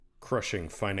crushing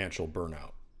financial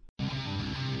burnout.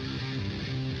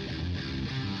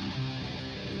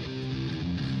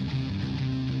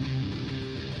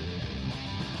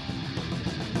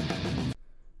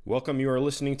 Welcome. You are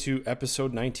listening to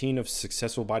episode 19 of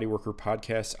Successful Bodyworker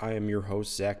Podcast. I am your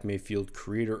host, Zach Mayfield,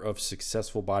 creator of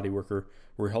Successful Bodyworker,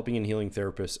 where helping and healing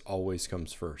therapists always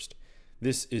comes first.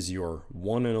 This is your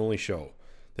one and only show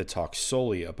that talks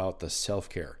solely about the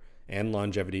self-care and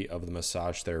longevity of the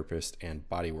massage therapist and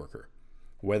bodyworker.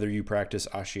 Whether you practice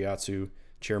ashiatsu,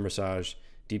 chair massage,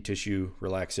 deep tissue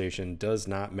relaxation does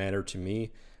not matter to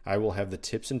me. I will have the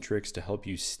tips and tricks to help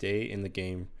you stay in the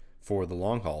game for the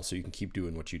long haul so you can keep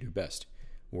doing what you do best,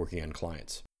 working on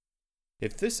clients.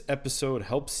 If this episode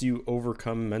helps you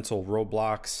overcome mental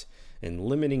roadblocks and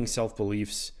limiting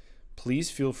self-beliefs, please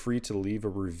feel free to leave a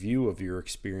review of your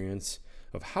experience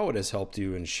of how it has helped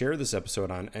you and share this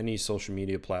episode on any social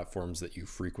media platforms that you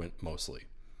frequent mostly.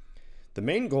 The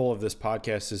main goal of this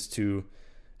podcast is to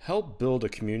help build a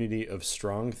community of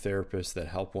strong therapists that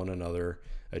help one another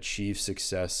achieve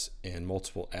success in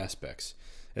multiple aspects,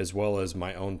 as well as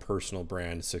my own personal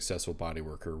brand, Successful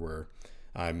Bodyworker, where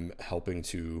I'm helping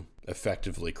to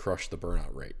effectively crush the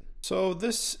burnout rate. So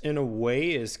this, in a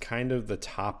way, is kind of the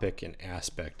topic and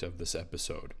aspect of this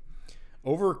episode.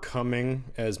 Overcoming,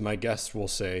 as my guest will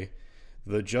say,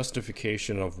 the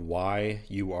justification of why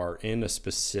you are in a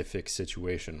specific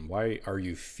situation. Why are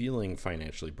you feeling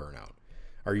financially burnout?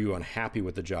 Are you unhappy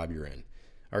with the job you're in?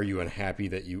 Are you unhappy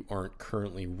that you aren't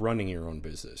currently running your own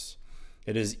business?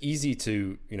 It is easy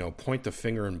to, point the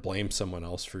finger and blame someone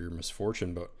else for your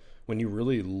misfortune, but when you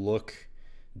really look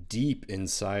deep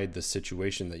inside the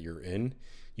situation that you're in,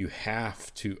 you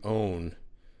have to own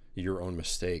your own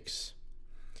mistakes.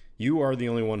 You are the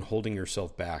only one holding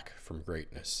yourself back from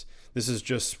greatness. This is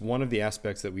just one of the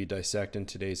aspects that we dissect in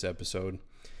today's episode.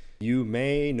 You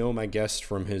may know my guest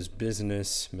from his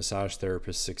business, Massage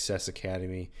Therapist Success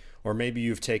Academy, or maybe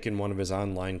you've taken one of his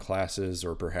online classes,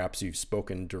 or perhaps you've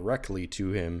spoken directly to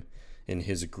him in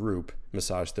his group,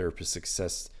 Massage Therapist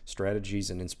Success Strategies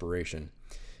and Inspiration.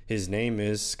 His name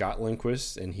is Scott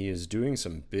Lindquist, and he is doing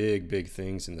some big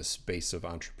things in the space of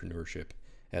entrepreneurship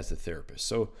as a therapist.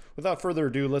 So without further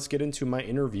ado, let's get into my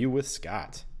interview with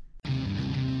Scott.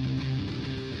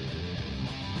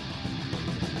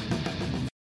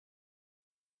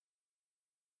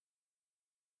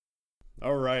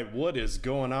 All right, what is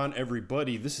going on,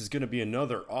 everybody? This is going to be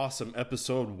another awesome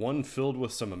episode, one filled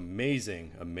with some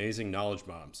amazing knowledge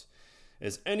bombs.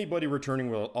 As anybody returning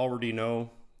will already know,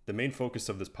 the main focus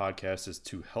of this podcast is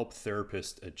to help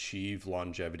therapists achieve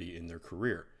longevity in their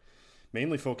career,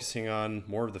 mainly focusing on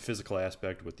more of the physical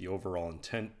aspect, with the overall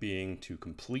intent being to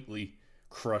completely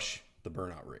crush the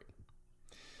burnout rate.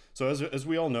 So as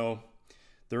we all know,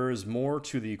 there is more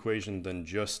to the equation than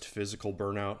just physical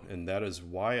burnout, and that is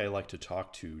why I like to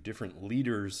talk to different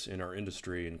leaders in our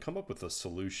industry and come up with a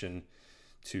solution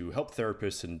to help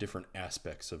therapists in different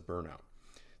aspects of burnout.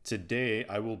 Today,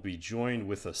 I will be joined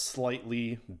with a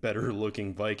slightly better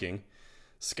looking Viking,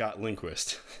 Scott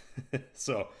Lindquist.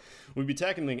 So we'll be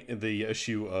tackling the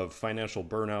issue of financial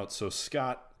burnout. So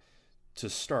Scott, to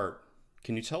start,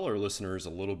 can you tell our listeners a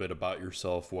little bit about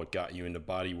yourself, what got you into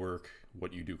bodywork,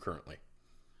 what you do currently?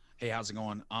 Hey, how's it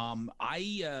going?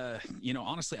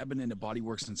 Honestly, I've been into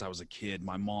bodywork since I was a kid.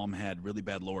 My mom had really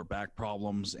bad lower back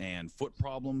problems and foot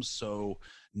problems. So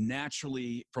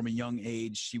naturally, from a young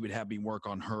age, she would have me work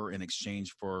on her in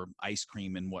exchange for ice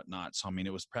cream and whatnot. So,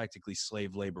 it was practically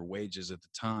slave labor wages at the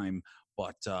time.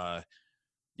 But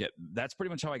yeah, that's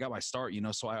pretty much how I got my start,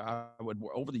 So I would,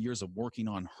 over the years of working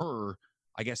on her,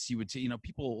 I guess you would,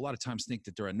 people a lot of times think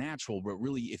that they're a natural, but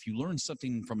really if you learn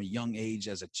something from a young age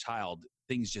as a child,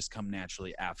 things just come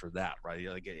naturally after that, right?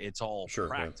 Like it's all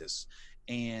practice.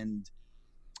 Yeah. And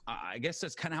I guess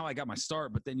that's kind of how I got my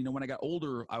start. But then, when I got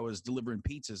older, I was delivering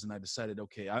pizzas and I decided,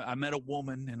 okay, I met a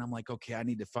woman and I'm like, okay, I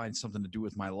need to find something to do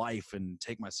with my life and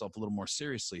take myself a little more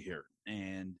seriously here.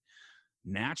 And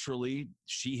naturally,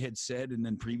 she had said, and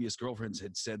then previous girlfriends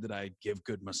had said that I give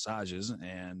good massages.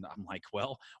 And I'm like,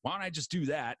 well, why don't I just do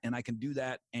that? And I can do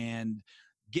that and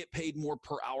get paid more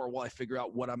per hour while I figure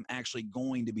out what I'm actually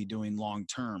going to be doing long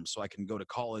term, so I can go to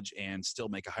college and still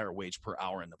make a higher wage per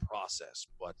hour in the process.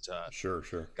 But Sure.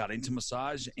 Got into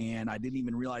massage, and I didn't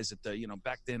even realize that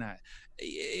back then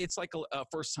it's like a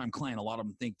first time client. A lot of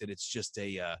them think that it's just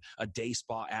a day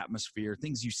spa atmosphere,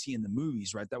 things you see in the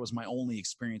movies, right? That was my only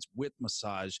experience with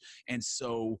massage, and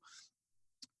so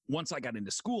once I got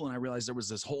into school and I realized there was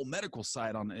this whole medical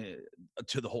side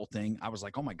to the whole thing, I was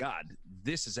like, oh my God,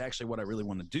 this is actually what I really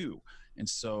want to do. And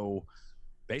so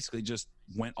basically just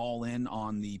went all in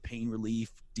on the pain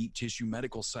relief, deep tissue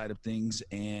medical side of things.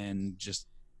 And just,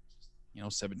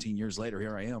 17 years later,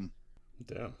 here I am.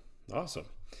 Damn. Awesome.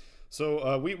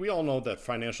 So we all know that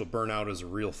financial burnout is a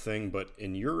real thing, but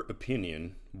in your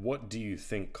opinion, what do you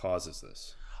think causes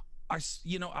this?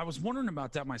 I was wondering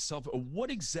about that myself.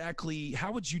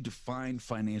 How would you define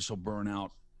financial burnout?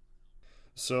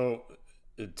 So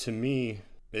to me,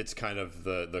 it's kind of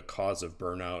the cause of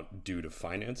burnout due to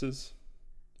finances.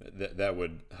 That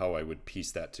would how I would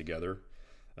piece that together.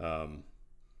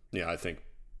 I think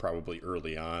probably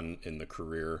early on in the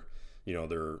career,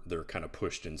 they're kind of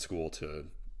pushed in school to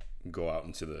go out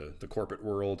into the corporate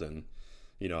world, and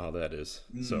you know how that is.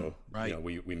 So right.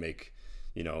 We make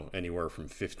anywhere from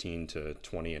 15 to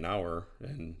 20 an hour,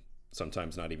 and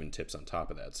sometimes not even tips on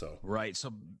top of that. So right.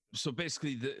 So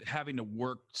basically, having to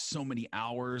work so many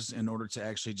hours in order to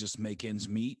actually just make ends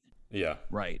meet. Yeah.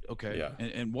 Right. Okay. Yeah.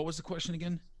 And what was the question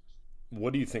again?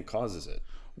 What do you think causes it?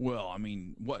 Well, I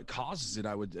mean, what causes it,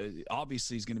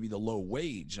 obviously is going to be the low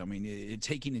wage. I mean,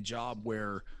 taking a job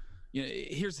where,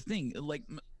 here's the thing, like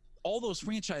all those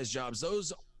franchise jobs,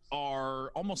 those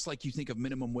are almost like you think of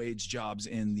minimum wage jobs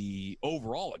in the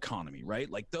overall economy, right?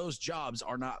 Like those jobs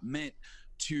are not meant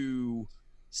to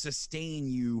sustain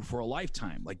you for a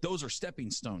lifetime. Like those are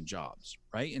stepping stone jobs,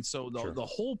 right? And so the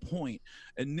whole point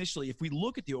initially, if we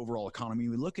look at the overall economy,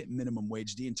 we look at minimum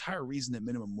wage, the entire reason that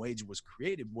minimum wage was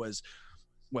created was,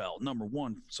 well, number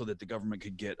one, so that the government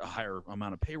could get a higher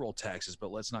amount of payroll taxes,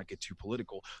 but let's not get too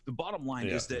political. The bottom line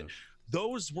is that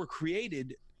those were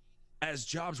created as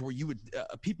jobs where you would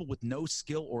people with no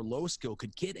skill or low skill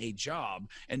could get a job,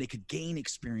 and they could gain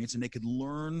experience, and they could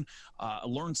learn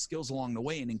skills along the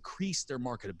way and increase their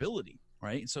marketability.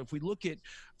 Right. So if we look at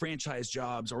franchise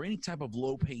jobs or any type of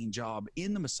low paying job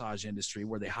in the massage industry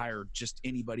where they hire just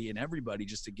anybody and everybody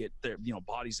just to get their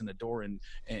bodies in the door and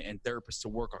therapists to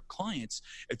work on clients,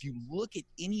 if you look at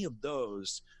any of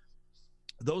those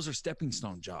are stepping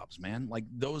stone jobs, man. Like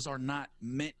those are not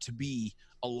meant to be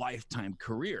a lifetime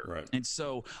career. Right. And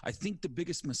so I think the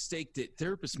biggest mistake that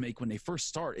therapists make when they first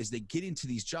start is they get into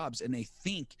these jobs and they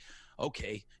think,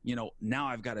 okay, now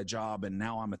I've got a job and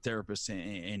now I'm a therapist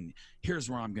and here's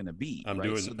where I'm going to be. I'm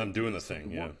doing the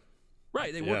thing. Yeah.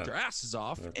 Right. They work their asses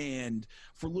off and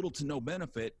for little to no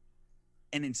benefit.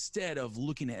 And instead of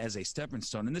looking at it as a stepping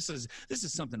stone, and this is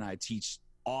something I teach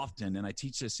often, and I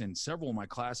teach this in several of my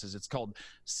classes, it's called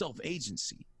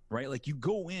self-agency, right? Like you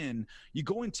go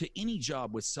into any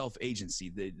job with self-agency,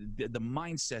 the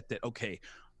mindset that, okay,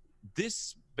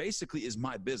 this basically is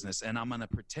my business and I'm going to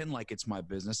pretend like it's my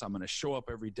business. I'm going to show up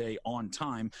every day on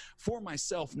time for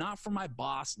myself, not for my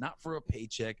boss, not for a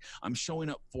paycheck. I'm showing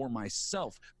up for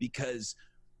myself because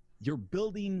you're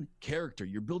building character.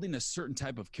 You're building a certain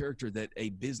type of character that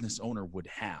a business owner would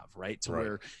have, right?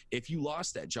 Where if you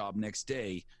lost that job next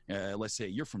day, let's say a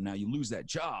year from now, you lose that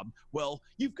job. Well,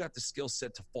 you've got the skill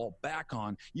set to fall back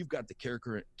on. You've got the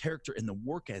character and the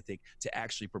work ethic to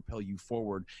actually propel you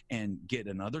forward and get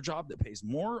another job that pays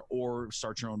more or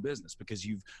start your own business because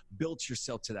you've built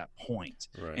yourself to that point.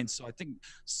 Right. And so I think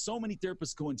so many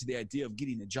therapists go into the idea of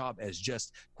getting a job as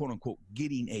just quote unquote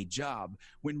getting a job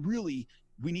when really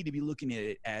we need to be looking at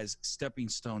it as stepping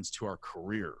stones to our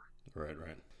career. Right.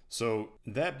 So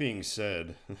that being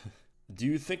said, do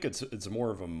you think it's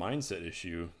more of a mindset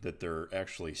issue that they're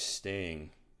actually staying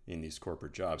in these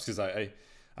corporate jobs? Because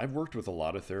I've worked with a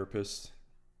lot of therapists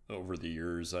over the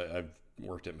years. I've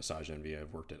worked at Massage Envy.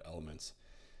 I've worked at Elements.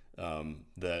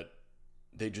 That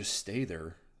they just stay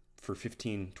there for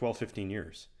 12, 15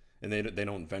 years. And they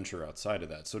don't venture outside of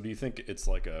that. So do you think it's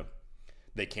like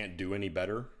they can't do any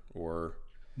better or...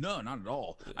 No, not at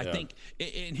all. I think,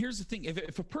 and here's the thing,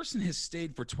 if a person has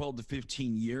stayed for 12 to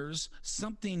 15 years,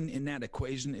 something in that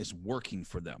equation is working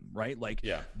for them, right? Like,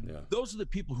 those are the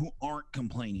people who aren't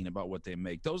complaining about what they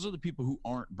make. Those are the people who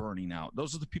aren't burning out.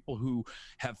 Those are the people who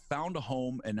have found a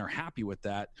home and are happy with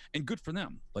that, and good for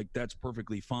them. Like, that's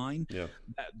perfectly fine. Yeah.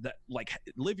 That like,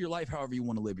 live your life however you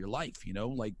want to live your life,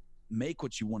 like, make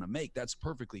what you want to make. That's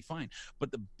perfectly fine. But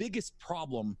the biggest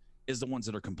problem is the ones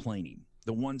that are complaining,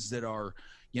 the ones that are,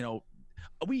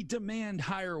 we demand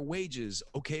higher wages.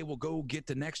 Okay, well, go get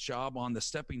the next job on the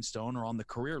stepping stone or on the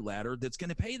career ladder that's going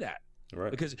to pay that. Right.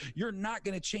 Because you're not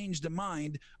going to change the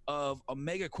mind of a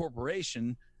mega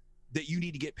corporation that you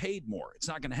need to get paid more. It's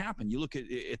not going to happen. You look at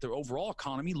the overall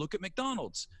economy, look at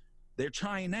McDonald's. They're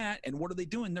trying that, and what are they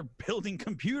doing? They're building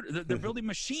they're building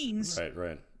machines.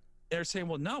 Right. They're saying,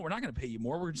 well, no, we're not going to pay you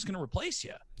more. We're just going to replace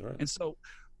you. Right. And so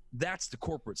that's the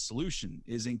corporate solution,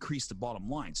 is increase the bottom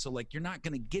line. So like, you're not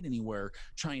going to get anywhere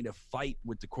trying to fight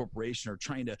with the corporation or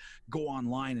trying to go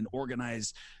online and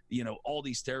organize, all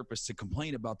these therapists to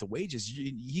complain about the wages.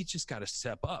 You just got to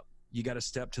step up. You got to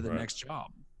step to the next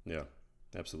job. Yeah,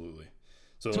 absolutely.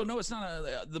 So no, it's not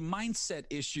the mindset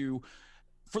issue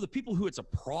for the people who it's a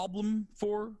problem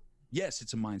for. Yes,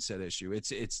 it's a mindset issue.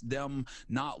 It's them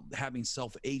not having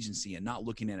self-agency and not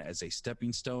looking at it as a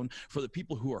stepping stone. For the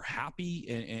people who are happy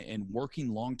and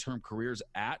working long-term careers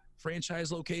at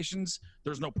franchise locations,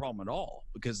 there's no problem at all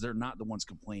because they're not the ones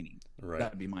complaining. Right.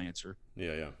 That'd be my answer.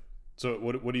 Yeah. So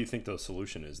what do you think the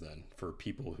solution is then for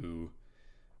people who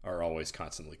are always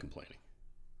constantly complaining?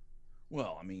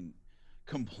 Well, I mean,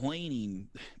 complaining,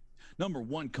 number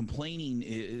one, complaining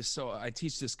is, so I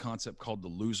teach this concept called the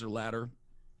loser ladder.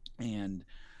 And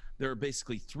there are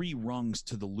basically 3 rungs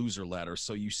to the loser ladder.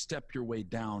 So you step your way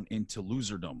down into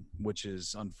loserdom, which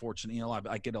is unfortunate.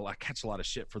 I catch a lot of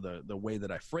shit for the way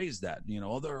that I phrase that.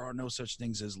 There are no such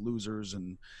things as losers,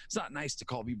 and it's not nice to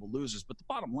call people losers. But the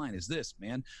bottom line is this,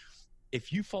 man.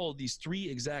 If you follow these 3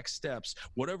 exact steps,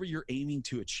 whatever you're aiming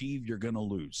to achieve, you're going to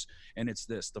lose. And it's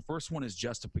this. The first one is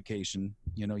justification.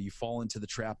 You fall into the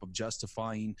trap of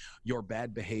justifying your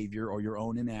bad behavior or your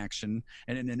own inaction.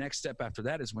 And then the next step after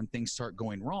that is when things start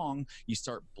going wrong, you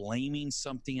start blaming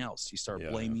something else. You start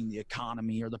blaming the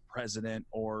economy or the president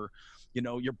or,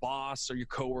 your boss or your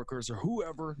coworkers or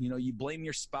whoever. You blame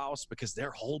your spouse because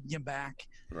they're holding you back.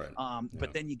 Right.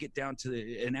 But then you get down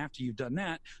to and after you've done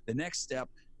that, the next step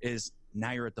is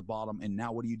now you're at the bottom, and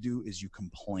now what do is you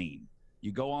complain.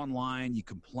 You go online, you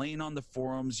complain on the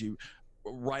forums, you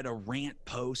write a rant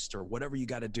post or whatever you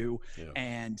got to do.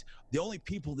 And the only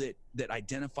people that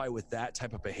identify with that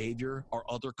type of behavior are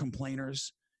other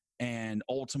complainers, and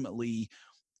ultimately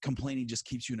complaining just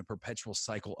keeps you in a perpetual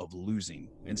cycle of losing.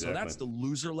 And so that's the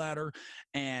loser ladder.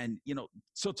 And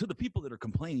so to the people that are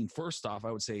complaining, first off,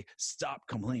 I would say stop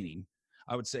complaining.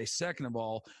 I would say second of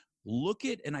all, look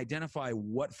at and identify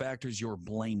what factors you're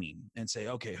blaming and say,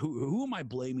 okay, who am I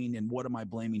blaming and what am I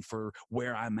blaming for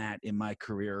where I'm at in my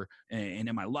career and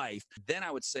in my life? Then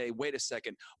I would say, wait a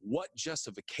second, what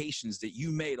justifications that you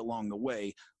made along the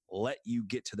way let you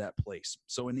get to that place?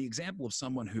 So in the example of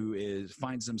someone who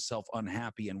finds themselves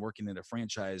unhappy and working at a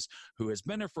franchise who has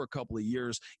been there for a couple of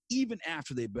years, even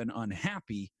after they've been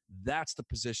unhappy, that's the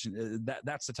position,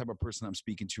 that's the type of person I'm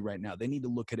speaking to right now. They need to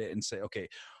look at it and say, okay,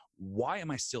 why am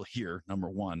I still here? Number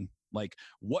one, like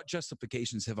what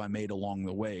justifications have I made along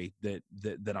the way that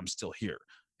I'm still here?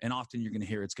 And often you're going to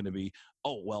hear it's going to be,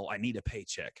 oh, well, I need a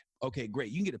paycheck. Okay, great.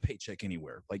 You can get a paycheck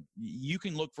anywhere. Like you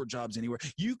can look for jobs anywhere.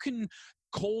 You can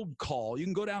cold call. You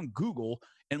can go down Google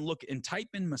and look and type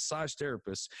in massage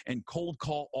therapists and cold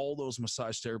call all those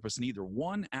massage therapists and either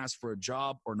one, ask for a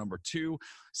job, or number two,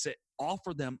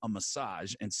 offer them a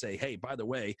massage and say, hey, by the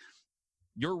way,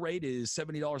 your rate is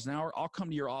 $70 an hour. I'll come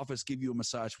to your office, give you a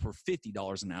massage for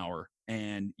 $50 an hour,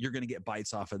 and you're going to get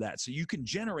bites off of that. So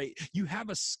you have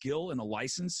a skill and a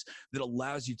license that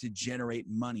allows you to generate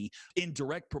money in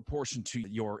direct proportion to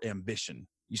your ambition.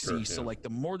 You see, sure, so like the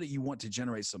more that you want to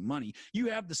generate some money, you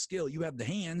have the skill, you have the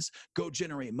hands, go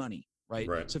generate money,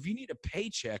 right? So if you need a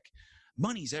paycheck,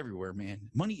 money's everywhere, man.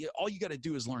 Money, all you got to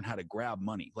do is learn how to grab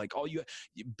money. Like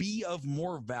be of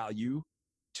more value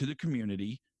to the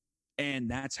community.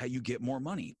 And that's how you get more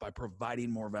money, by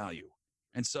providing more value.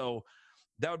 And so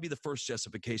that would be the first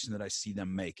justification that I see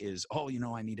them make is, oh,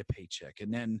 I need a paycheck.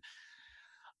 And then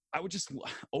I would just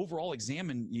overall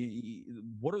examine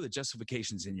what are the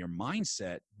justifications in your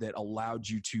mindset that allowed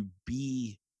you to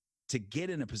get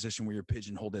in a position where you're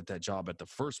pigeonholed at that job at the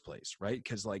first place, right?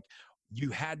 Because like you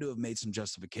had to have made some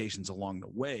justifications along the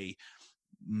way,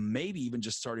 maybe even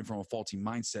just starting from a faulty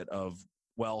mindset of,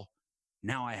 well,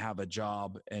 now I have a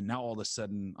job and now all of a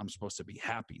sudden I'm supposed to be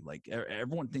happy. Like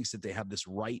everyone thinks that they have this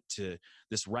right to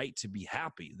be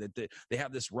happy, that they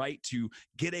have this right to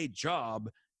get a job.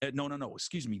 No,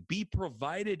 excuse me. Be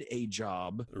provided a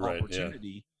job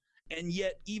opportunity. Yeah. And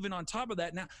yet even on top of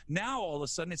that, now all of a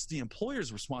sudden it's the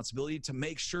employer's responsibility to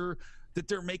make sure that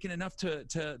they're making enough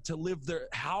to live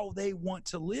how they want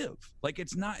to live. Like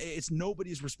it's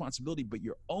nobody's responsibility but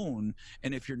your own.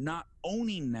 And if you're not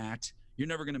owning that, you're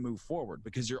never going to move forward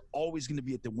because you're always going to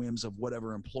be at the whims of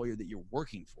whatever employer that you're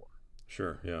working for.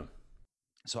 Sure. Yeah.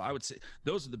 So I would say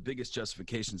those are the biggest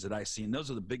justifications that I see. And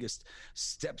those are the biggest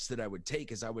steps that I would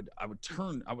take is I would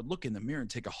look in the mirror and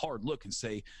take a hard look and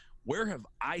say, where have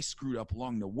I screwed up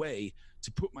along the way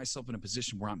to put myself in a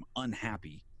position where I'm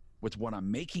unhappy with what I'm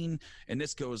making? And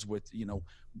this goes with,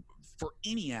 for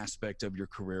any aspect of your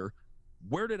career,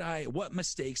 what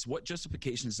mistakes, what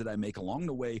justifications did I make along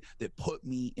the way that put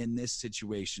me in this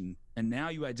situation? And now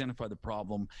you identify the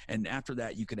problem. And after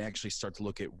that, you can actually start to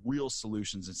look at real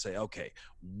solutions and say, okay,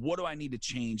 what do I need to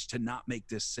change to not make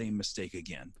this same mistake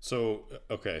again? So,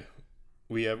 okay,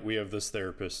 we have this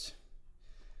therapist.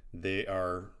 They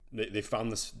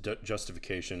found this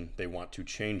justification. They want to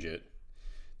change it.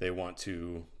 They want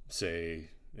to, say,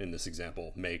 in this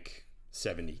example, make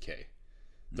 70K.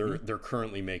 They're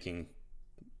currently making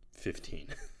 15.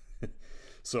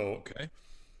 So, okay,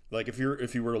 like if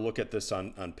you were to look at this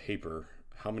on paper,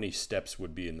 how many steps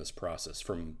would be in this process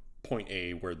from point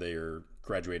A, where they're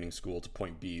graduating school, to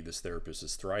point B, this therapist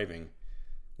is thriving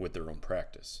with their own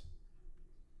practice?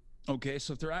 Okay,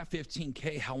 so if they're at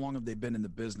 15K, how long have they been in the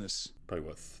business?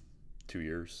 Probably 2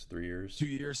 years, 3 years. 2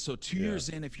 years. So 2 years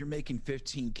in, if you're making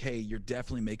 15K, you're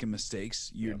definitely making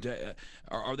mistakes.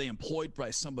 Are they employed by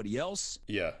somebody else?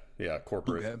 Yeah,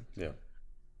 corporate. Okay. Yeah.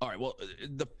 All right. Well,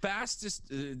 the fastest,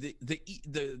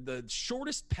 the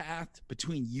shortest path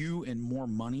between you and more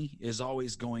money is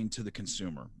always going to the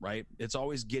consumer, right? It's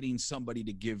always getting somebody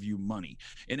to give you money.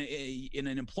 In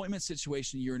an employment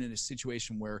situation, you're in a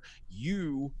situation where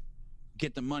you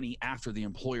get the money after the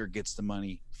employer gets the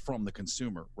money from the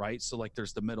consumer, right? So like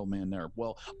there's the middleman there.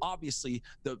 Well, obviously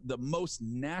the most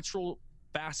natural,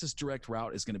 fastest direct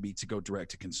route is going to be to go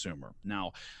direct to consumer.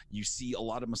 Now, you see a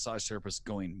lot of massage therapists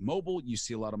going mobile. You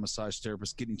see a lot of massage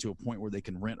therapists getting to a point where they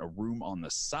can rent a room on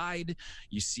the side.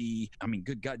 You see, I mean,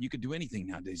 good God, you could do anything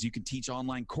nowadays. You can teach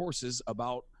online courses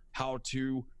about how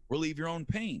to relieve your own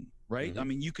pain, right? I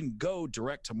mean, you can go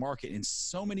direct to market in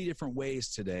so many different ways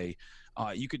today.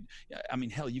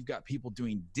 Hell, you've got people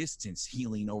doing distance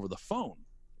healing over the phone,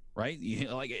 right?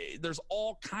 There's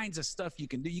all kinds of stuff you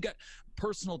can do. You got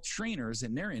personal trainers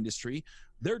in their industry.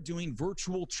 They're doing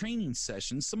virtual training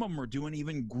sessions. Some of them are doing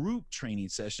even group training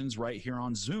sessions right here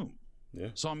on Zoom. Yeah.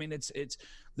 So, I mean, it's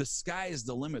the sky is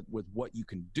the limit with what you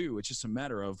can do. It's just a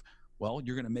matter of, well,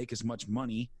 you're going to make as much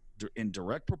money in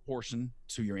direct proportion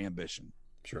to your ambition.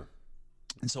 Sure.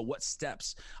 And so what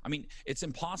steps? I mean, it's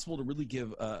impossible to really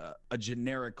give a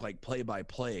generic like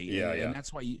play-by-play. And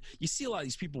that's why you see a lot of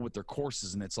these people with their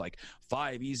courses, and it's like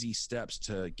 5 easy steps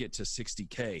to get to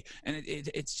 60K. And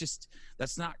it's just,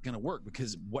 that's not going to work,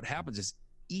 because what happens is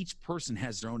each person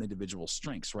has their own individual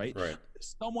strengths, right?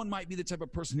 Someone might be the type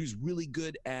of person who's really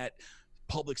good at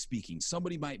public speaking.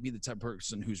 Somebody might be the type of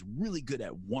person who's really good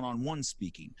at one-on-one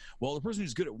speaking. Well, the person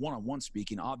who's good at one-on-one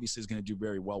speaking obviously is going to do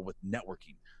very well with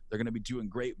networking. They're going to be doing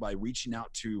great by reaching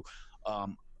out to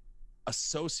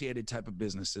associated type of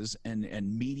businesses and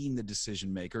meeting the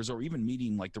decision makers, or even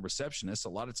meeting like the receptionists. A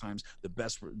lot of times the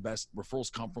best referrals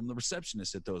come from the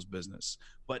receptionists at those business.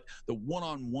 But the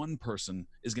one-on-one person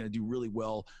is going to do really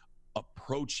well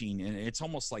approaching, and it's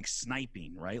almost like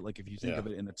sniping, right? Like if you think of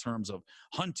it in the terms of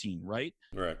hunting, right?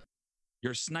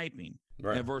 You're sniping,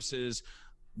 and versus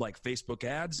like Facebook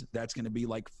ads, that's going to be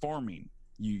like farming.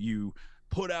 You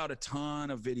put out a ton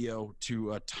of video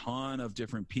to a ton of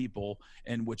different people,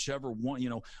 and whichever one,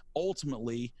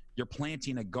 ultimately you're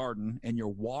planting a garden and you're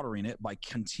watering it by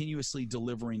continuously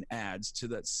delivering ads to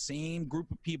that same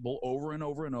group of people over and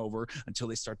over and over until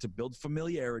they start to build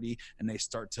familiarity and they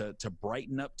start to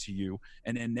brighten up to you.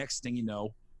 And then next thing you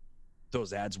know,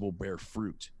 those ads will bear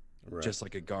fruit, just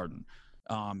like a garden.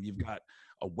 You've got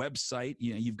a website,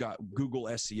 you've got Google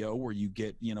SEO, where you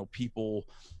get, people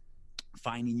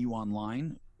finding you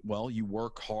online. Well, you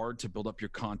work hard to build up your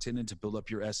content and to build up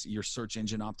your search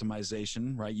engine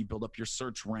optimization, right? You build up your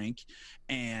search rank,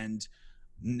 and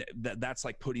that's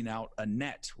like putting out a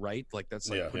net, right? Like that's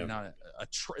like putting out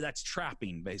that's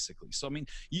trapping, basically. So, I mean,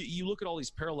 you look at all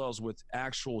these parallels with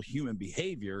actual human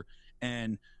behavior,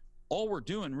 and all we're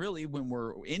doing really when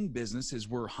we're in business is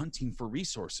we're hunting for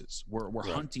resources. We're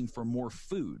hunting for more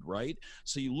food, right?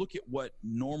 So you look at what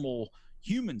normal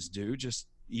humans do, just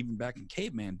even back in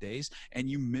caveman days, and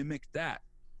you mimic that.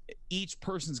 Each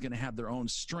person's going to have their own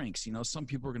strengths. Some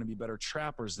people are going to be better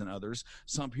trappers than others.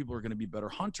 Some people are going to be better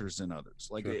hunters than others.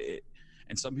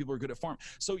 And some people are good at farm.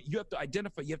 So you have to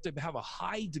identify, you have to have a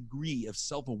high degree of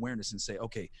self-awareness and say,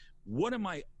 okay, what am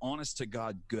I honest to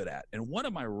God good at? And what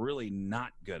am I really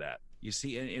not good at? You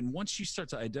see, and once you start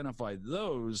to identify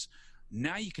those,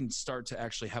 now you can start to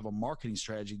actually have a marketing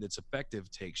strategy that's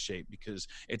effective take shape, because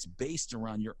it's based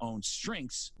around your own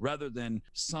strengths rather than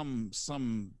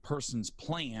some person's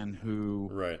plan who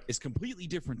is completely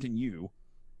different than you,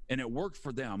 and it worked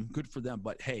for them, good for them,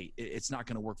 but hey, it's not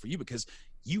going to work for you because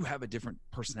you have a different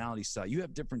personality style. You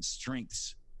have different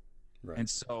strengths. And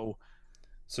so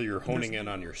you're honing in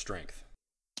on your strength.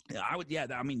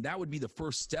 I mean, that would be the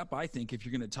first step. I think if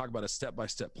you're going to talk about a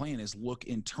step-by-step plan, is look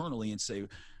internally and say,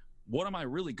 what am I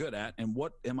really good at? And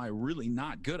what am I really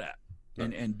not good at?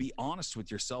 Right. And be honest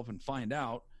with yourself and find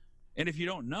out. And if you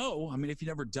don't know, I mean, if you've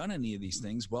never done any of these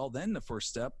things, well, then the first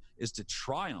step is to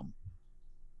try them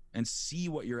and see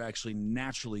what you're actually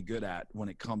naturally good at when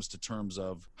it comes to terms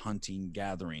of hunting,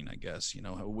 gathering, I guess,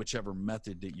 whichever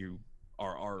method that you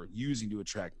are using to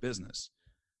attract business.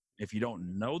 If you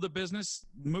don't know the business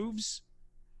moves,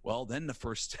 well, then the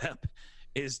first step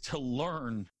is to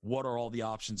learn what are all the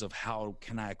options of how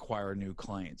can I acquire new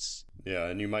clients. Yeah,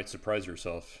 and you might surprise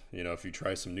yourself. If you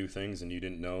try some new things and you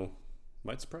didn't know,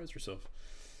 might surprise yourself.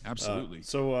 Absolutely.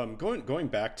 So going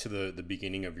back to the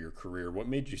beginning of your career, what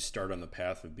made you start on the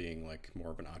path of being like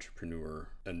more of an entrepreneur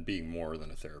and being more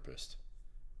than a therapist?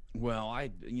 Well,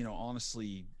 I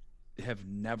honestly have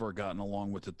never gotten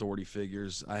along with authority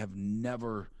figures. I have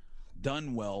never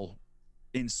done well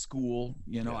in school.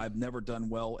 I've never done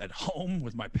well at home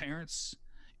with my parents.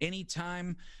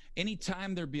 Anytime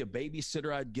there'd be a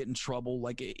babysitter, I'd get in trouble.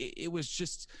 Like it was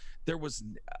just, there was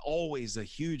always a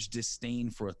huge disdain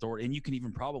for authority. And you can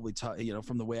even probably talk,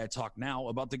 from the way I talk now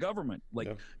about the government,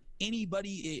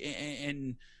 anybody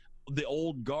and the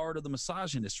old guard of the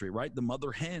massage industry, right? The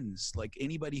mother hens, like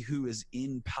anybody who is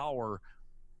in power,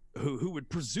 who would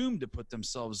presume to put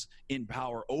themselves in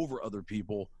power over other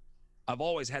people. I've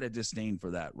always had a disdain for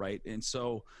that, right? And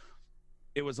so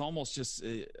it was almost just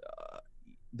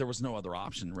there was no other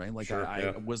option, right? Like sure,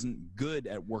 I wasn't good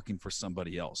at working for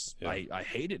somebody else. Yeah. I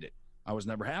hated it. I was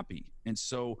never happy. And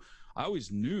so I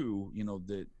always knew,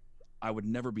 that I would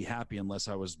never be happy unless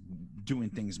I was doing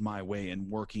things my way and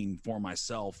working for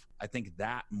myself. I think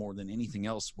that more than anything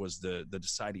else was the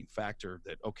deciding factor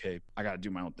that, okay, I got to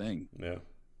do my own thing. Yeah.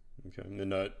 Okay. And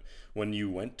then when you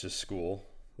went to school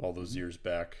all those years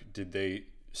back, did they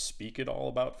speak at all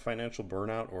about financial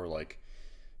burnout or like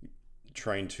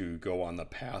trying to go on the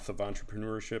path of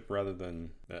entrepreneurship rather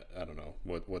than, I don't know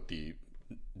what the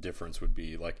difference would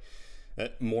be, like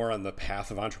more on the path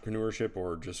of entrepreneurship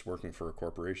or just working for a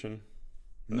corporation?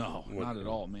 No, not at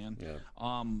all, man.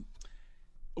 Yeah.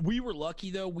 We were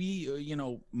lucky though. We,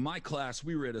 my class,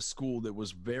 we were at a school that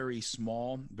was very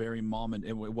small, very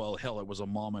it was a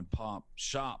mom and pop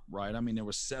shop, right? I mean, there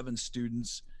were 7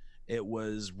 students. It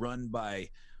was run by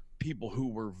people who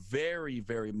were very,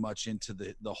 very much into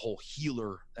the whole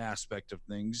healer aspect of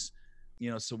things.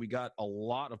 So we got a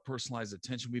lot of personalized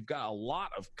attention. We've got a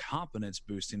lot of confidence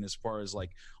boosting as far as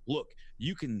like, look,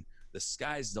 the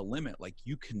sky's the limit. Like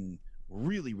you can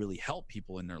really, really help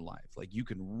people in their life. Like you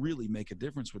can really make a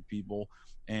difference with people.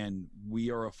 And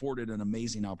we are afforded an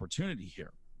amazing opportunity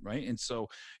here. Right. And so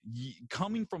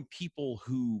coming from people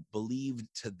who believed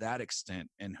to that extent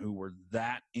and who were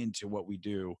that into what we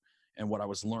do and what I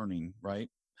was learning, right,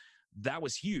 that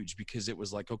was huge because it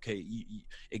was like, okay,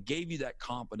 it gave you that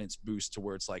confidence boost to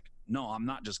where it's like, no, I'm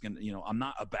not just going to, I'm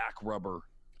not a back rubber.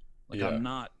 Like I'm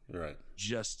not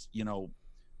just,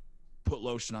 put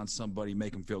lotion on somebody,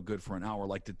 make them feel good for an hour.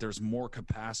 Like that there's more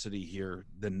capacity here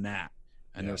than that.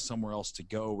 And there's somewhere else to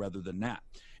go rather than that.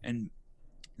 And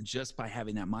just by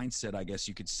having that mindset, I guess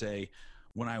you could say,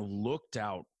 when I looked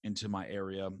out into my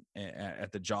area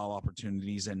at the job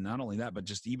opportunities, and not only that, but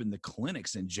just even the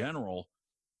clinics in general,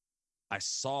 I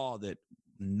saw that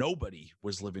nobody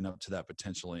was living up to that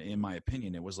potential. In my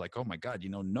opinion, it was like, oh my God,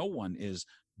 no one is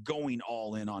going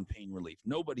all in on pain relief.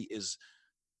 Nobody is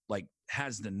like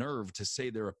has the nerve to say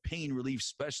they're a pain relief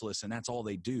specialist and that's all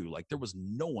they do. Like there was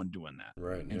no one doing that.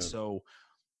 Right. And so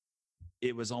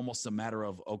it was almost a matter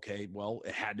of, okay, well,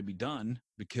 it had to be done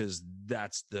because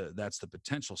that's the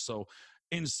potential. So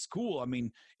in school, I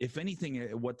mean, if anything,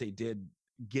 what they did,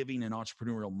 giving an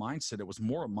entrepreneurial mindset, it was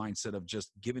more a mindset of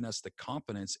just giving us the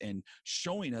confidence and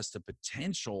showing us the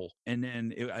potential. And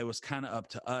then it was kind of up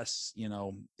to us,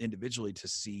 individually to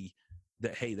see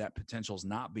that, hey, that potential is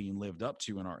not being lived up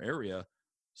to in our area.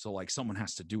 So like someone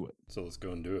has to do it. So let's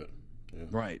go and do it. Yeah.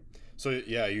 Right. So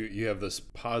yeah, you have this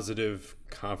positive,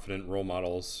 confident role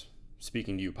models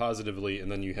speaking to you positively,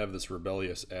 and then you have this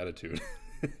rebellious attitude.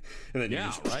 And then you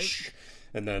just, right.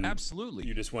 And then absolutely,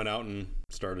 you just went out and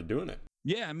started doing it.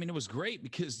 Yeah, I mean, it was great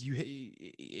because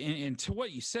and to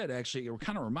what you said, actually, it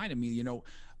kind of reminded me,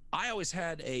 I always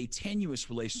had a tenuous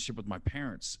relationship with my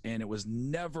parents, and it was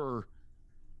never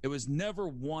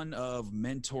one of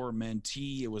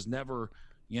mentor-mentee. It was never,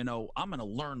 I'm going to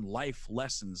learn life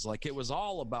lessons. Like it was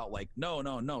all about like,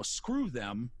 no, screw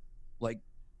them. Like,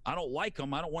 I don't like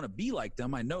them. I don't want to be like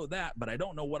them. I know that, but I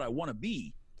don't know what I want to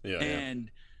be. Yeah.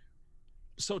 And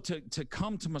so to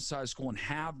come to massage school and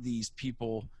have these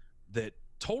people that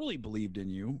totally believed in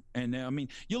you. And I mean,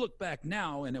 you look back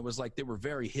now and it was like they were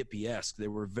very hippie-esque. They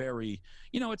were very,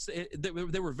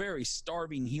 they were very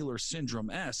starving healer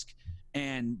syndrome-esque.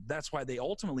 And that's why they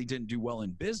ultimately didn't do well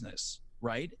in business,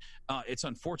 right? It's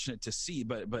unfortunate to see,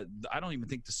 but I don't even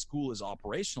think the school is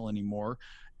operational anymore.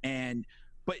 And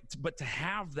but to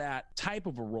have that type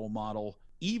of a role model,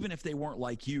 even if they weren't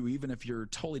like you, even if you're a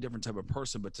totally different type of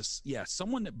person, but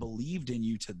someone that believed in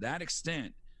you to that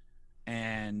extent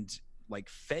and like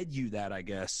fed you that, I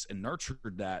guess, and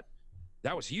nurtured that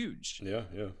was huge. Yeah.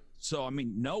 So, I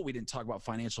mean, no, we didn't talk about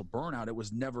financial burnout. It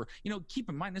was never, keep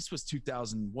in mind, this was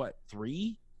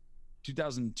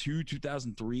 2002,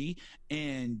 2003.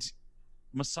 And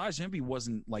Massage Envy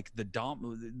wasn't like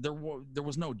there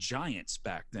was no giants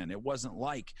back then. It wasn't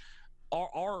like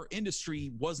our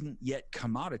industry wasn't yet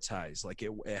commoditized. Like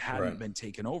it hadn't been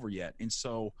taken over yet. And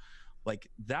so, like,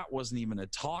 that wasn't even a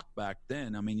talk back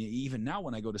then. I mean, even now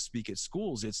when I go to speak at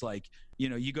schools, it's like,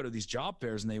 you go to these job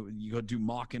fairs and you go do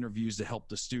mock interviews to help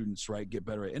the students, right, get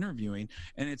better at interviewing.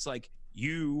 And it's like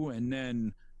you and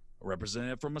then a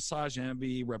representative from Massage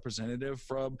Envy, representative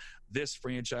from this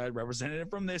franchise, representative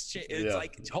from this. It's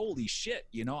like, holy shit,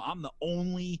 I'm the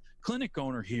only clinic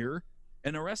owner here.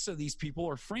 And the rest of these people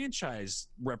are franchise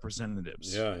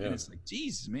representatives. Yeah. And it's like,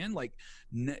 Jesus, man, like,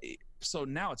 so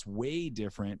now it's way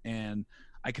different. And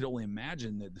I could only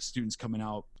imagine that the students coming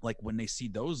out, like when they see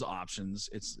those options,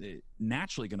 it's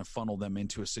naturally going to funnel them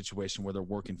into a situation where they're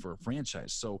working for a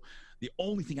franchise. So the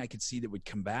only thing I could see that would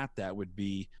combat that would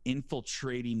be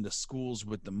infiltrating the schools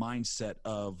with the mindset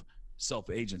of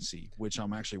self-agency, which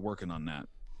I'm actually working on that.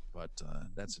 But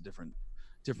that's a different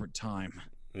time.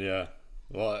 Yeah.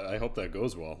 Well, I hope that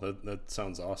goes well. That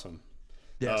sounds awesome.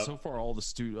 Yeah, so far all the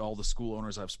school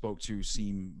owners I've spoke to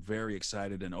seem very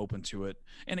excited and open to it.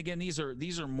 And again, these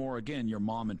are more, again, your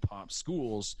mom and pop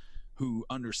schools who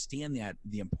understand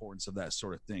the importance of that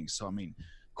sort of thing. So I mean,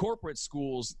 corporate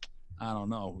schools, I don't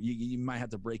know. You might have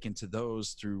to break into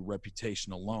those through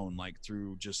reputation alone, like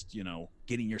through just,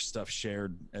 getting your stuff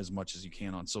shared as much as you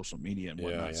can on social media and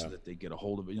whatnot, so that they get a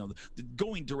hold of it.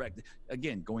 Going direct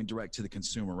to the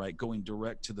consumer, right? Going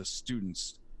direct to the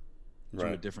students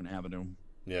through a different avenue.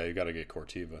 Yeah, you got to get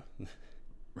Cortiva.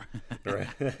 Right.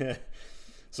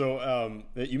 So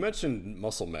you mentioned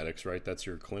Muscle Medics, right? That's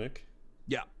your clinic?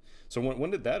 Yeah. So when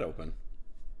did that open?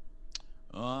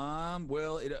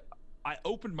 Well, I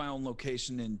opened my own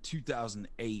location in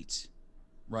 2008,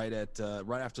 right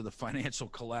after the financial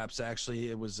collapse. Actually,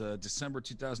 it was December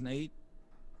 2008.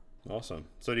 Awesome.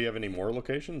 So do you have any more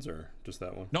locations or just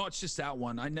that one? No, it's just that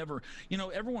one. I never,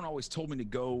 everyone always told me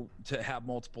to have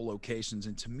multiple locations.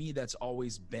 And to me, it's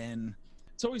always been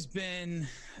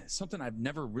something I've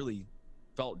never really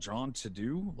felt drawn to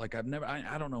do. Like I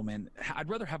don't know, man. I'd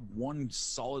rather have one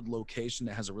solid location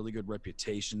that has a really good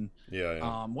reputation.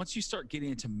 Yeah. Once you start getting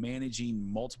into managing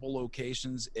multiple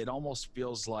locations, it almost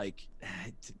feels like,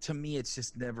 to me, it's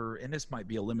just never, and this might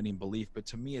be a limiting belief, but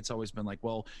to me, it's always been like,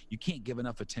 well, you can't give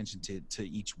enough attention to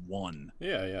each one.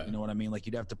 Yeah. You know what I mean? Like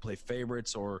you'd have to play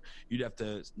favorites, or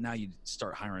now you'd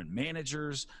start hiring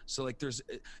managers. So like there's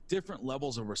different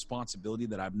levels of responsibility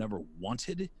that I've never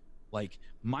wanted. Like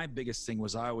my biggest thing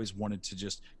was I always wanted to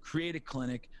just create a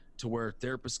clinic to where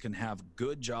therapists can have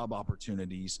good job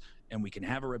opportunities and we can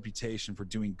have a reputation for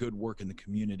doing good work in the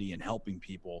community and helping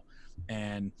people,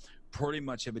 and pretty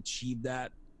much have achieved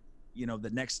that. The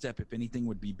next step, if anything,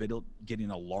 would be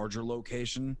getting a larger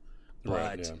location.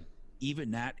 But even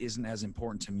that isn't as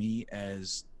important to me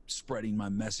as spreading my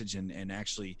message and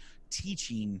actually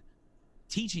teaching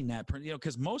that,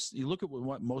 because you look at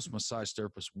what most massage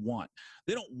therapists want.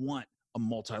 They don't want a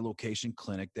multi-location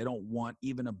clinic. They don't want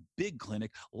even a big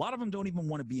clinic. A lot of them don't even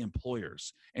want to be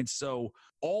employers. And so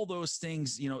all those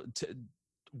things, to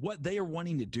what they are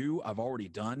wanting to do, I've already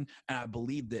done. And I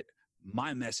believe that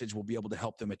my message will be able to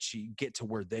help them get to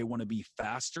where they want to be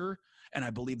faster. And I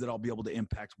believe that I'll be able to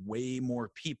impact way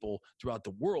more people throughout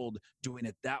the world doing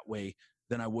it that way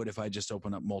than I would if I just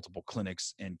opened up multiple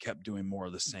clinics and kept doing more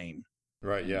of the same.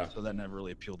 Right, yeah. So that never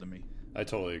really appealed to me. I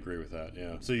totally agree with that,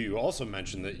 yeah. So you also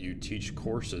mentioned that you teach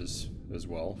courses as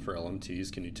well for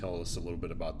LMTs. Can you tell us a little bit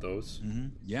about those? Mm-hmm.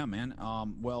 Yeah, man.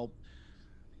 Well,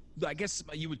 I guess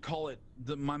you would call it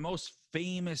my most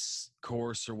famous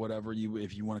course or whatever,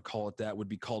 if you want to call it that, would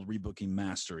be called Rebooking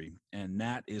Mastery. And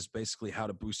that is basically how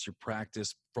to boost your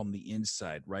practice from the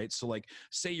inside, right? So like,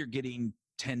 say you're getting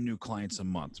 10 new clients a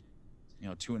month,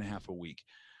 2.5 a week,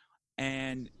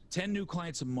 and 10 new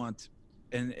clients a month.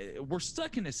 And we're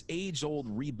stuck in this age-old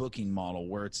rebooking model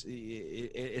where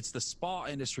it's the spa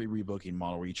industry rebooking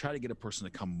model where you try to get a person to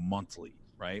come monthly,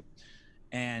 right?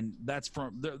 And that's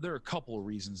there are a couple of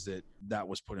reasons that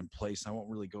was put in place. I won't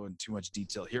really go into too much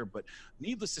detail here, but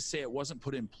needless to say, it wasn't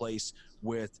put in place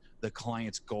with the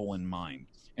client's goal in mind.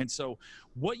 And so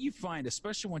what you find,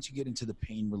 especially once you get into the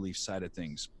pain relief side of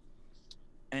things,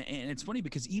 and it's funny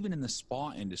because even in the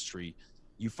spa industry,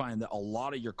 you find that a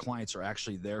lot of your clients are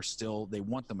actually there still. They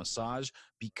want the massage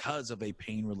because of a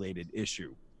pain related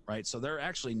issue. Right. So they're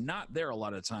actually not there a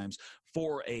lot of times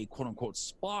for a quote unquote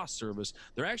spa service.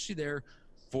 They're actually there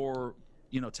for,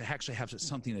 to actually have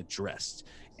something addressed.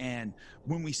 And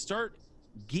when we start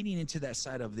getting into that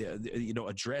side of the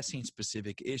addressing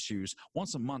specific issues,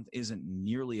 once a month isn't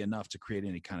nearly enough to create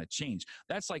any kind of change.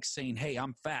 That's like saying, hey,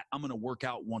 I'm fat, I'm going to work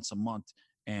out once a month,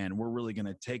 and we're really going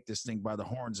to take this thing by the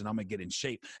horns and I'm going to get in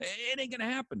shape. It ain't going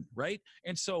to happen. Right.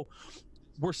 And so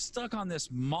we're stuck on this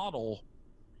model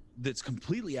that's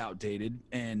completely outdated.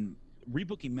 And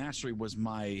Rebooking Mastery was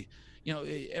my,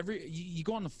 you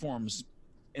go on the forums,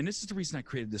 and this is the reason I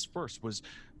created this first, was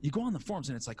you go on the forums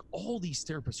and it's like all these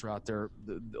therapists are out there.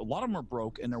 A lot of them are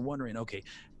broke and they're wondering, okay,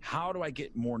 how do I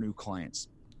get more new clients?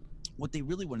 What they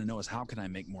really want to know is, how can I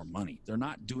make more money? They're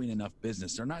not doing enough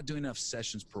business. They're not doing enough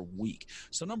sessions per week.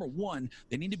 So number one,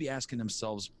 they need to be asking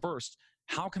themselves first,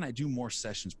 how can I do more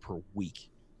sessions per week,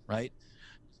 right?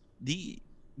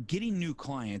 Getting new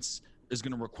clients is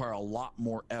going to require a lot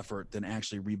more effort than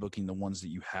actually rebooking the ones that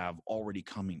you have already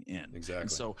coming in. Exactly.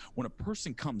 And so when a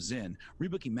person comes in,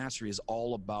 Rebooking Mastery is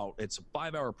all about, it's a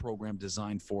 5-hour program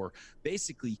designed for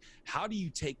basically, how do you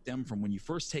take them from when you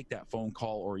first take that phone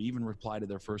call or even reply to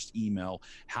their first email,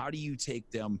 how do you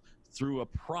take them through a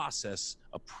process,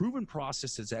 a proven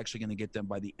process that's actually going to get them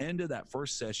by the end of that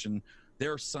first session,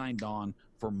 they're signed on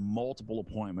for multiple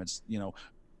appointments,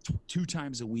 2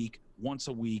 times a week, once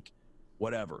a week,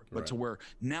 whatever. But to where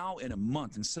now in a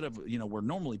month, instead of, where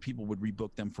normally people would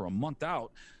rebook them for a month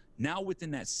out, now within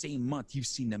that same month, you've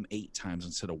seen them 8 times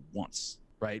instead of once.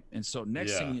 Right. And so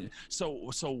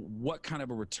so what kind of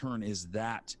a return is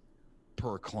that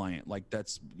per client? Like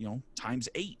that's, times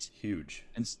 8. Huge.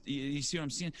 And you see what I'm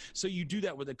saying? So you do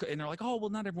that with and they're like, oh, well,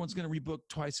 not everyone's going to rebook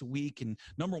twice a week. And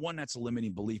number one, that's a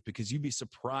limiting belief, because you'd be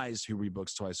surprised who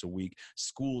rebooks twice a week.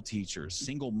 School teachers,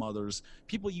 single mothers,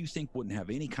 people you think wouldn't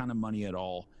have any kind of money at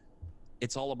all.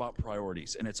 It's all about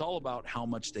priorities, and it's all about how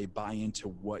much they buy into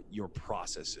what your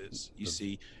process is, you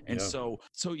see? And so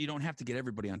you don't have to get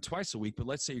everybody on twice a week, but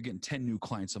let's say you're getting 10 new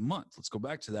clients a month. Let's go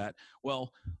back to that.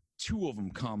 Well, 2 of them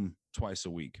come twice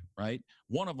a week, right?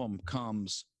 1 of them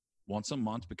comes once a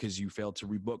month because you failed to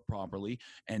rebook properly.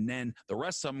 And then the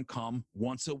rest of them come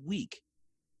once a week.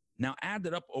 Now add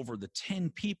that up over the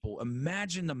 10 people.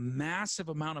 Imagine the massive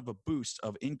amount of a boost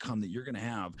of income that you're going to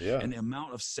have and the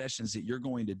amount of sessions that you're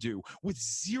going to do with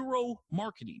zero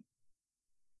marketing.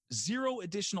 0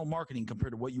 additional marketing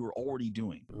compared to what you were already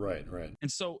doing. Right.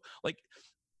 And so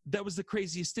that was the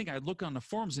craziest thing. I look on the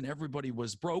forums and everybody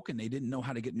was broke and they didn't know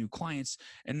how to get new clients.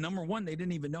 And number one, they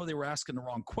didn't even know they were asking the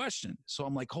wrong question. So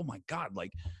I'm like, oh my God,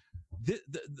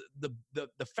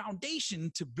 the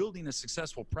foundation to building a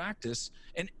successful practice,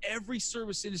 and every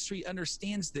service industry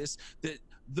understands this, that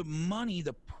the money,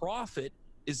 the profit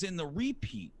is in the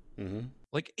repeat. Mm-hmm.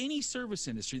 Like any service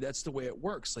industry, that's the way it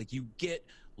works. Like you get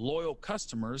loyal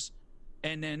customers,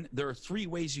 and then there are 3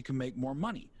 ways you can make more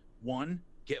money. 1,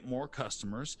 get more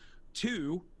customers.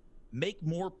 2, make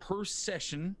more per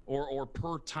session or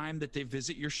per time that they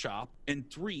visit your shop. And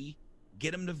 3,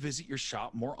 get them to visit your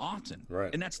shop more often.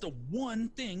 Right. And that's the one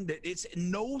thing that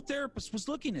no therapist was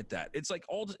looking at that. It's like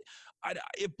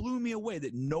it blew me away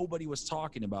that nobody was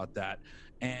talking about that.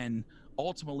 And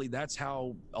ultimately, that's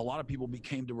how a lot of people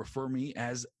became to refer me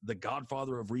as the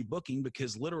godfather of rebooking,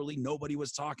 because literally nobody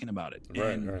was talking about it.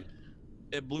 Right.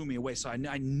 It blew me away. So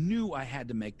I knew I had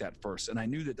to make that first. And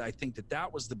I think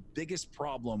that was the biggest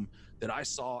problem that I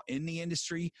saw in the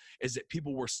industry, is that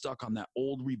people were stuck on that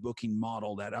old rebooking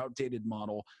model, that outdated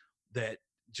model that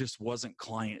just wasn't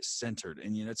client centered.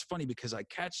 And, it's funny because I've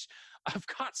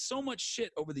got so much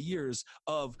shit over the years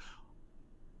of,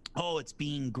 oh, it's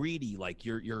being greedy. Like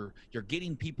you're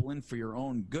getting people in for your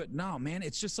own good. No, man,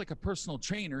 it's just like a personal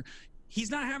trainer.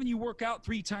 He's not having you work out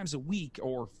 3 times a week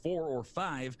or 4 or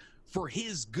 5 for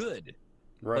his good.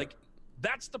 Right. Like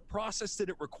that's the process that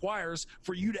it requires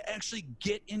for you to actually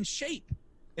get in shape.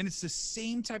 And it's the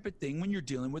same type of thing when you're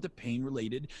dealing with a pain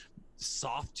related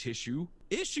soft tissue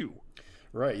issue.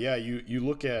 Right. Yeah. You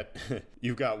look at,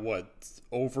 you've got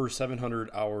over 700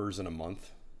 hours in a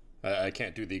month. I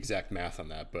can't do the exact math on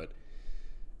that, but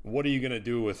what are you going to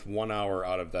do with 1 hour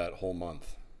out of that whole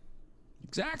month?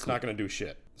 Exactly. It's not going to do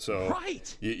shit. So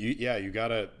right. You got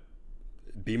to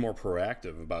be more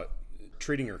proactive about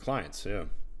treating your clients. Yeah.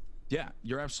 Yeah,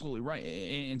 you're absolutely right.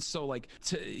 And so like,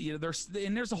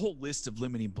 there's a whole list of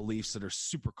limiting beliefs that are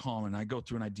super common. I go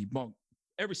through and I debunk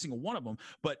every single one of them.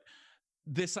 But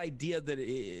this idea that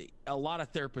a lot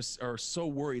of therapists are so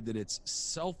worried that it's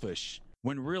selfish,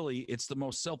 when really it's the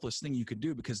most selfless thing you could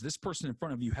do, because this person in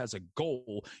front of you has a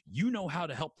goal. You know how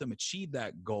to help them achieve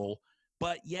that goal,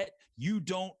 but yet you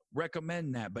don't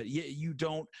recommend that, but yet you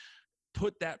don't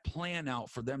put that plan out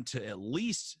for them to at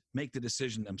least make the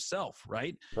decision themselves,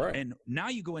 right? And now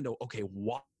you go into, okay,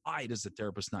 why does the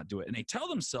therapist not do it? And they tell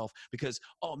themselves because,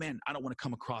 oh man, I don't want to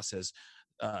come across as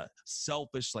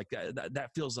selfish, like that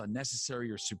feels unnecessary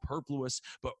or superfluous.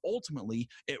 But ultimately,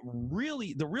 the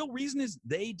real reason is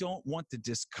they don't want the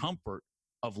discomfort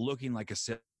of looking like a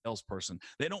salesperson.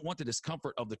 They don't want the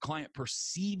discomfort of the client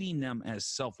perceiving them as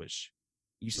selfish.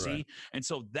 You see? And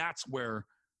so that's where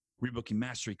Rebooking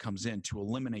Mastery comes in, to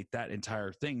eliminate that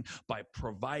entire thing by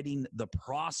providing the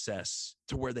process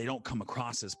to where they don't come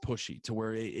across as pushy, to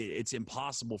where it's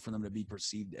impossible for them to be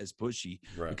perceived as pushy,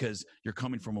 because you're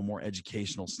coming from a more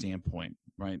educational standpoint,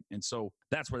 right? And so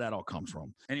that's where that all comes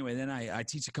from. Anyway, then I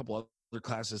teach a couple other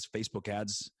classes, Facebook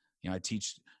ads. I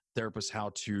teach therapists how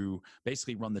to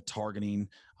basically run the targeting,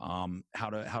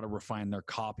 how to refine their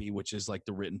copy, which is like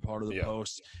the written part of the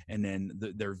post, and then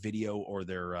their video or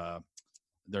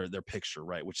their picture,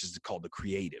 right, which is called the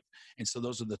creative. And so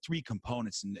those are the three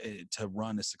components to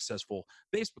run a successful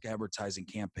Facebook advertising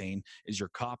campaign: is your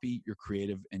copy, your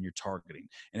creative, and your targeting.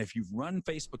 And if you've run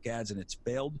Facebook ads and it's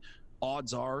failed,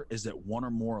 odds are is that one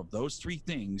or more of those three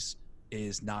things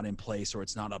is not in place, or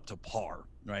it's not up to par,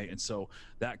 right? And so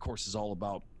that course is all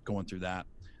about going through that.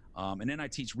 And then I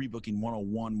teach Rebooking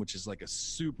 101, which is like a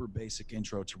super basic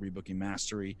intro to Rebooking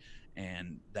Mastery.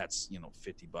 And that's,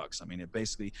 $50. I mean, it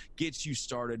basically gets you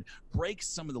started, breaks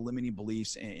some of the limiting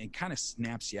beliefs, and kind of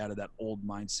snaps you out of that old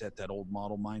mindset, that old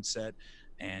model mindset,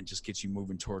 and just gets you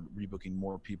moving toward rebooking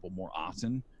more people more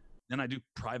often. Then I do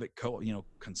private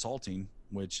consulting,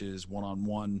 which is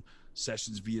one-on-one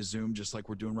sessions via Zoom, just like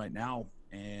we're doing right now.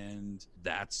 And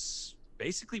that's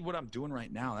basically what I'm doing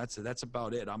right now. That's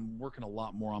about it. I'm working a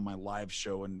lot more on my live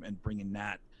show and bringing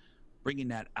that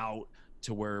out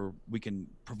to where we can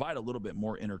provide a little bit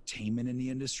more entertainment in the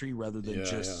industry, rather than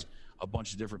a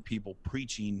bunch of different people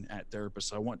preaching at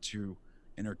therapists. I want to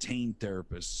entertain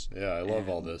therapists. Yeah, I love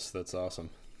all this. That's awesome.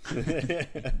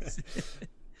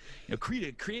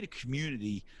 Create a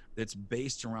community that's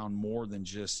based around more than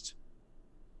just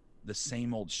the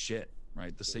same old shit,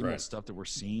 right? The same old stuff that we're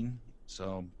seeing.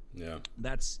 So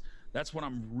that's what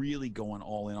I'm really going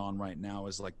all in on right now,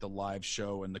 is like the live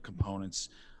show and the components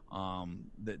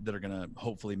that are going to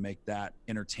hopefully make that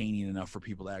entertaining enough for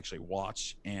people to actually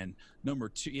watch. And number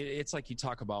two, it's like you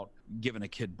talk about giving a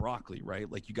kid broccoli, right?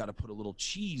 Like you got to put a little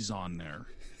cheese on there.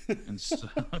 And so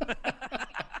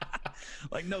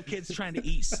like no kid's trying to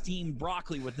eat steamed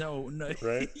broccoli with no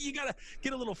you got to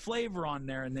get a little flavor on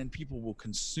there, and then people will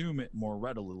consume it more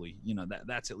readily.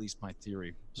 That's at least my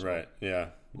theory. So right. Yeah.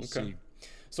 We'll okay. See.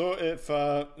 So if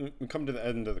we come to the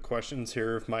end of the questions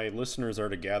here, if my listeners are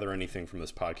to gather anything from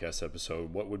this podcast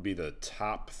episode, what would be the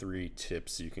top 3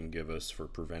 tips you can give us for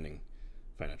preventing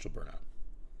financial burnout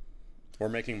or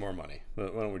making more money? Why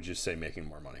don't we just say making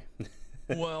more money?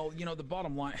 Well, the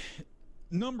bottom line,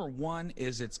 number one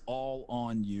is it's all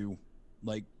on you.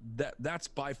 Like that's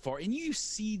by far, and you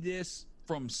see this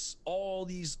from all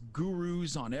these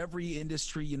gurus on every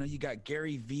industry. You got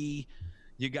Gary Vee.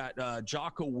 You got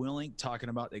Jocko Willink talking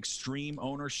about extreme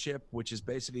ownership, which is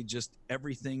basically just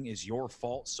everything is your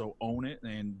fault, so own it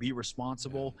and be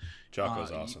responsible. Yeah.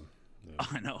 Jocko's awesome. Yeah.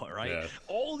 I know, right? Yeah.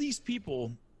 All these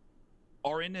people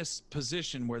are in this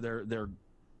position where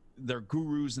they're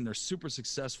gurus and they're super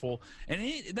successful, and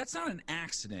that's not an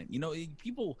accident.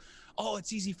 People,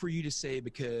 it's easy for you to say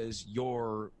because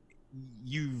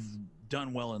you've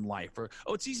done well in life, or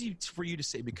it's easy for you to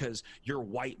say because you're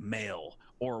white male,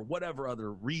 or whatever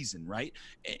other reason, right?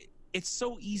 It's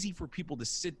so easy for people to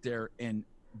sit there, and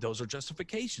those are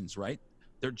justifications, right?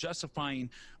 They're justifying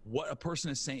what a person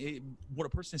is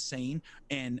saying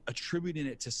and attributing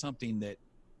it to something that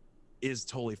is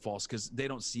totally false, because they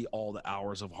don't see all the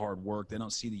hours of hard work. They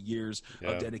don't see the years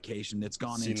of dedication that's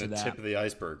gone into that. Tip of the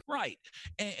iceberg. Right.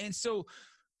 And so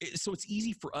it's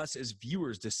easy for us as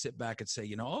viewers to sit back and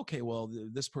say, okay, well,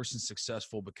 this person's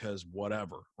successful because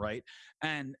whatever, right?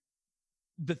 And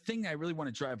the thing I really want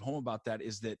to drive home about that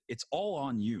is that it's all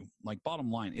on you. Like,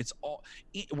 bottom line, it's all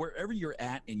wherever you're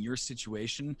at in your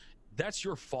situation, that's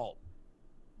your fault.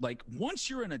 Like,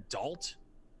 once you're an adult,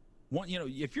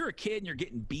 if you're a kid and you're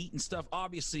getting beat and stuff,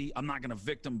 obviously I'm not going to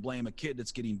victim blame a kid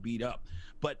that's getting beat up.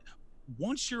 But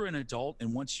once you're an adult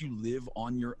and once you live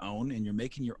on your own and you're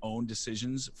making your own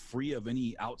decisions free of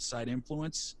any outside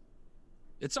influence,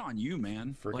 it's on you,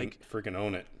 man. Freaking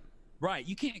own it. Right.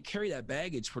 You can't carry that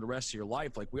baggage for the rest of your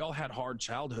life. Like, we all had hard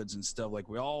childhoods and stuff. Like,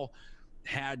 we all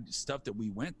had stuff that we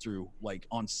went through, like,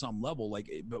 on some level. Like,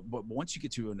 but once you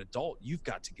get to an adult, you've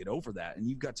got to get over that, and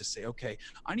you've got to say, okay,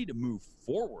 I need to move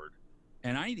forward,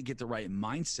 and I need to get the right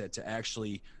mindset to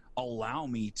actually allow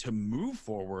me to move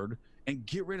forward and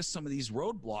get rid of some of these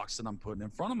roadblocks that I'm putting in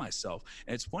front of myself.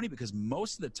 And it's funny because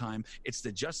most of the time it's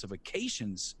the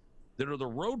justifications that are the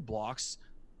roadblocks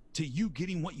to you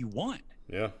getting what you want.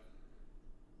 Yeah.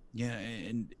 Yeah.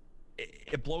 And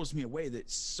it blows me away that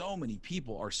so many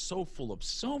people are so full of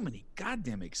so many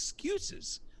goddamn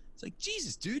excuses. It's like,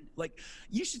 Jesus, dude, like,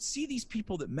 you should see these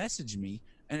people that message me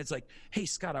and it's like, hey,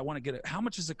 Scott, I want to how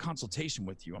much is a consultation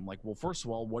with you? I'm like, well, first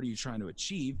of all, what are you trying to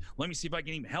achieve? Let me see if I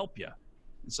can even help you.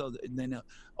 And so then,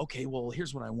 okay, well,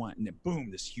 here's what I want. And then boom,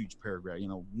 this huge paragraph,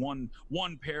 one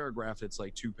paragraph that's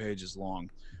like 2 pages long.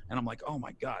 And I'm like, oh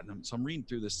my God. So I'm reading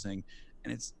through this thing,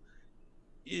 and it's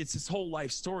this whole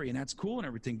life story, and that's cool and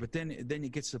everything. But then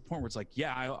it gets to the point where it's like,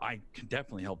 yeah, I can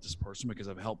definitely help this person because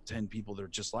I've helped 10 people that are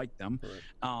just like them.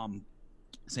 Right.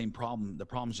 Same problem. The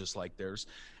problem's just like theirs.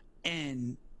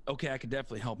 And okay, I could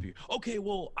definitely help you. Okay,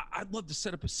 well, I'd love to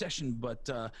set up a session, but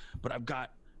I've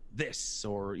got this,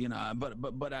 or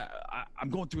but I'm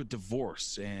going through a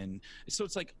divorce, and so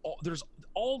it's like there's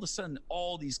all of a sudden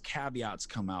all these caveats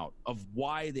come out of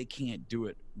why they can't do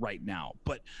it right now.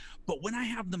 But when I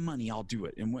have the money, I'll do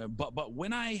it, and but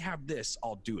when I have this,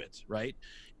 I'll do it, right?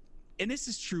 And this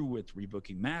is true with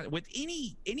rebooking, with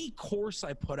any course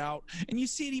I put out, and you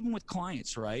see it even with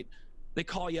clients, right? They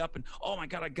call you up and, oh my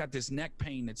God, I got this neck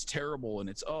pain. It's terrible. And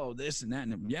it's, oh, this and that.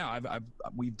 And yeah,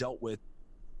 we've dealt with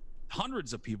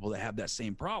hundreds of people that have that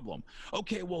same problem.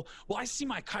 Okay, well, I see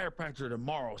my chiropractor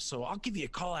tomorrow, so I'll give you a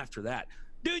call after that.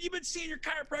 Dude, you've been seeing your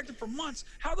chiropractor for months.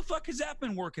 How the fuck has that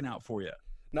been working out for you?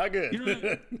 Not good.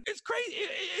 It's crazy.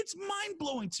 It's mind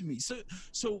blowing to me.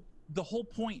 So the whole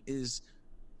point is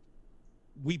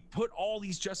we put all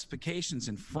these justifications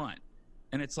in front.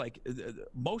 And it's like,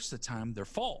 most of the time they're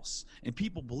false, and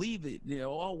people believe that,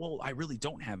 oh, well, I really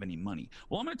don't have any money.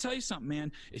 Well, I'm going to tell you something,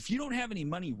 man. If you don't have any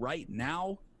money right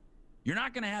now, you're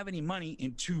not going to have any money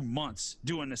in 2 months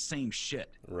doing the same shit.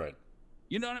 Right.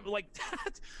 You know what I mean? Like,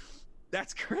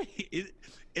 that's great.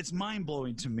 It's mind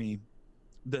blowing to me,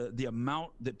 the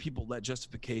amount that people let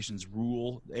justifications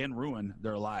rule and ruin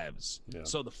their lives. Yeah.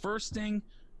 So the first thing,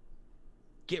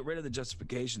 get rid of the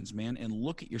justifications, man, and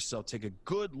look at yourself. Take a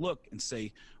good look and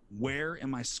say, where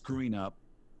am I screwing up?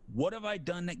 What have I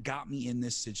done that got me in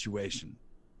this situation?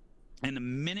 And the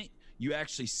minute you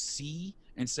actually see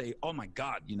and say, oh my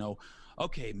God,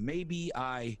 okay, maybe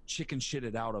I chicken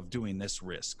shitted out of doing this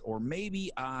risk, or maybe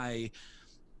I,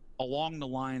 along the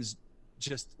lines,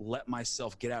 just let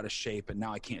myself get out of shape and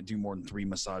now I can't do more than 3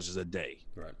 massages a day.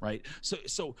 Right.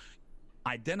 So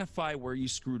identify where you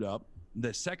screwed up.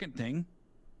 The second thing,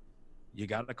 you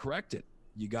got to correct it.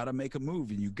 You got to make a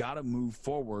move, and you got to move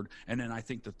forward. And then I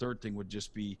think the third thing would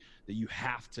just be that you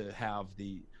have to have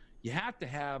the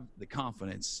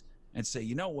confidence and say,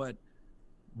 you know what,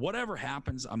 whatever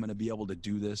happens, I'm going to be able to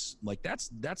do this. Like, that's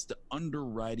the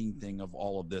underwriting thing of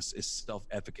all of this is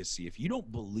self-efficacy. If you don't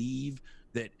believe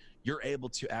that you're able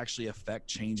to actually affect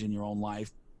change in your own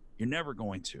life, you're never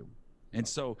going to. And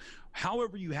so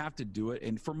however you have to do it,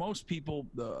 and for most people,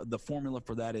 the formula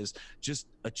for that is just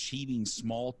achieving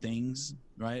small things,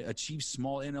 right? Achieve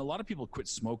small, and a lot of people quit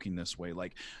smoking this way.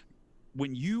 Like,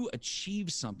 when you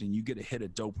achieve something, you get a hit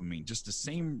of dopamine, just the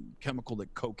same chemical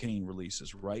that cocaine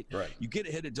releases, right? You get a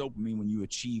hit of dopamine when you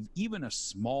achieve even a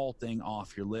small thing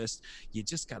off your list. You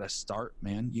just got to start,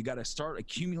 man. You got to start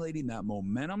accumulating that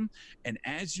momentum. And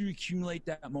as you accumulate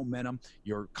that momentum,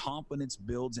 your confidence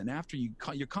builds. And after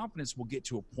your confidence will get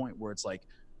to a point where it's like,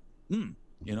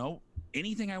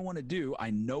 anything I want to do, I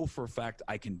know for a fact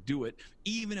I can do it,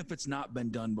 even if it's not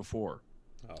been done before.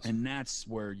 Awesome. And that's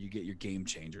where you get your game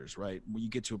changers, right? When you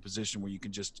get to a position where you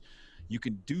can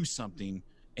do something,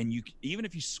 and even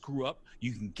if you screw up,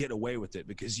 you can get away with it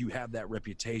because you have that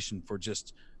reputation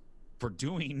for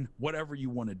doing whatever you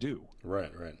want to do.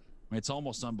 Right. It's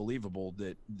almost unbelievable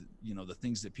that, the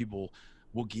things that people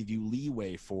will give you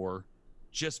leeway for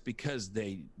just because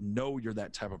they know you're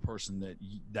that type of person,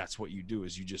 that's what you do,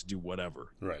 is you just do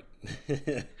whatever. Right.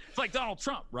 It's like Donald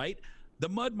Trump, right? The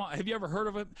mud have you ever heard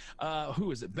of him? Who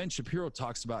is it? Ben Shapiro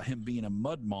talks about him being a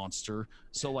mud monster.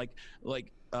 So like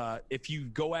if you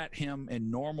go at him in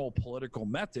normal political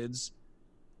methods,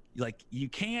 like you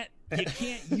can't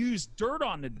use dirt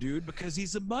on the dude because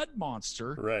he's a mud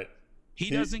monster. Right. He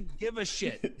doesn't give a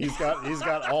shit. He's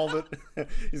got all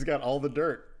the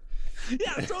dirt.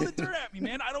 Yeah, throw the dirt at me,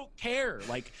 man. I don't care.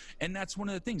 Like, and that's one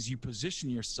of the things, you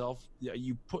position yourself,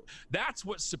 that's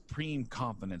what supreme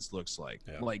confidence looks like.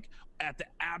 Yeah. Like at the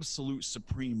absolute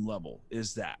supreme level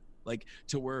is that, like,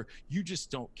 to where you just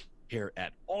don't care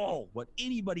at all what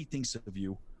anybody thinks of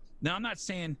you. Now, I'm not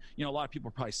saying, a lot of people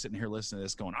are probably sitting here listening to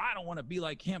this going, I don't want to be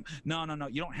like him. No.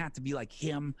 You don't have to be like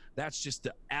him. That's just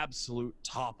the absolute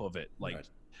top of it. Like, right.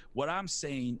 What I'm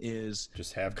saying is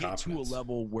just have get confidence to a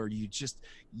level where you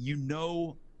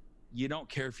don't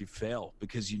care if you fail,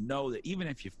 because you know that even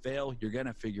if you fail, you're going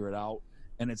to figure it out,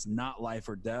 and it's not life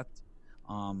or death.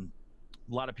 A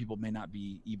lot of people may not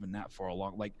be even that far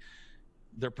along. Like,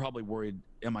 they're probably worried,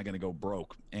 am I going to go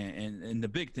broke? And the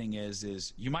big thing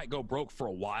is you might go broke for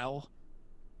a while,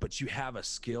 but you have a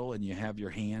skill and you have your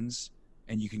hands,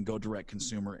 and you can go direct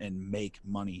consumer and make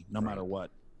money no matter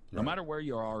what. No matter where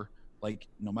you are, like,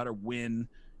 no matter when,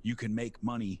 you can make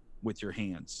money with your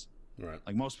hands. Right.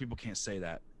 Like, most people can't say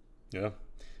that.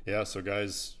 Yeah. So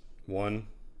guys, 1,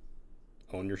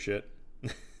 own your shit.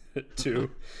 2,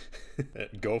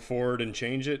 go forward and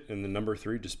change it. And then number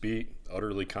 3, just be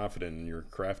utterly confident in your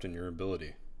craft and your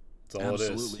ability. That's all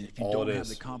Absolutely. it is. If you don't have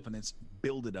the confidence,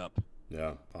 build it up.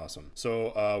 Yeah. Awesome.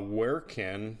 So where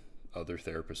can other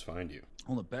therapists find you?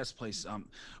 Well, the best place,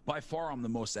 by far, I'm the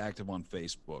most active on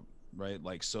Facebook, right?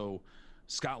 Like, so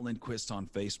Scott Lindquist on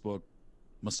Facebook,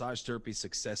 Massage Therapy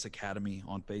Success Academy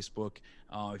on Facebook.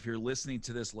 If you're listening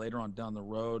to this later on down the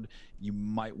road, you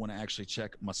might want to actually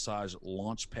check Massage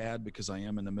Launchpad, because I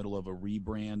am in the middle of a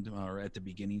rebrand, or at the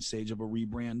beginning stage of a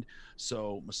rebrand.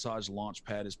 So Massage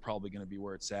Launchpad is probably going to be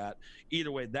where it's at.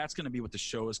 Either way, that's going to be what the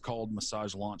show is called,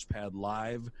 Massage Launchpad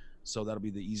Live. So that'll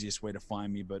be the easiest way to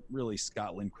find me, but really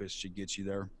Scott Lindquist should get you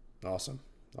there. Awesome.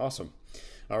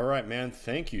 All right, man.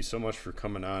 Thank you so much for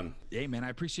coming on. Hey, man, I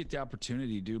appreciate the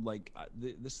opportunity, dude. Like,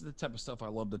 this is the type of stuff I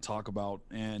love to talk about.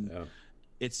 And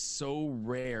it's so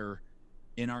rare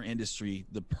in our industry,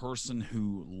 the person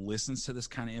who listens to this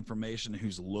kind of information,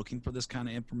 who's looking for this kind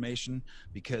of information,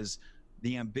 because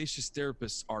the ambitious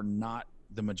therapists are not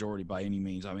the majority by any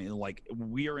means. I mean, like,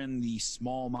 we are in the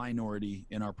small minority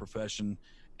in our profession,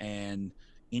 and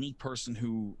any person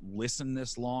who listened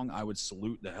this long, I would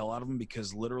salute the hell out of them,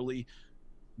 because literally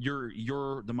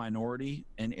you're the minority.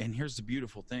 And here's the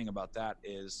beautiful thing about that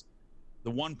is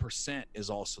the 1% is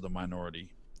also the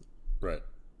minority. Right.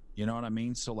 You know what I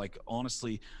mean? So, like,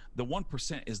 honestly, the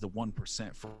 1% is the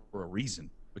 1% for a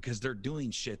reason, because they're doing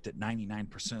shit that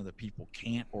 99% of the people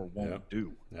can't or won't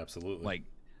do. Absolutely. Like,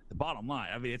 the bottom line,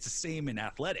 I mean, it's the same in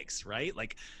athletics, right?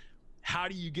 Like, how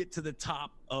do you get to the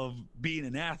top of being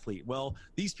an athlete? Well,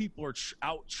 these people are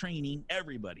out training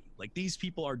everybody. Like, these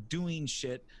people are doing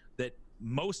shit that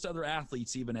most other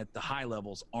athletes, even at the high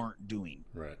levels, aren't doing.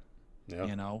 Right.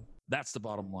 Yeah. That's the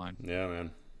bottom line. Yeah,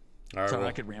 man. All right. Sorry,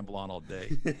 I could ramble on all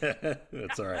day.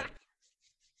 That's all right.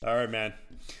 All right, man.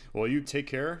 Well, you take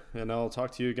care, and I'll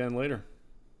talk to you again later.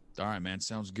 All right, man.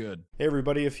 Sounds good. Hey,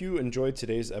 everybody. If you enjoyed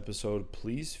today's episode,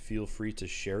 please feel free to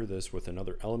share this with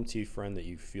another LMT friend that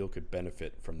you feel could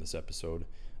benefit from this episode,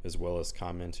 as well as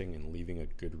commenting and leaving a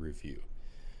good review.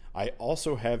 I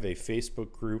also have a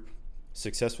Facebook group,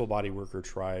 Successful Bodyworker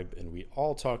Tribe, and we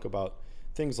all talk about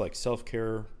things like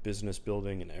self-care, business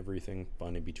building, and everything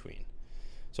fun in between.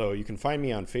 So you can find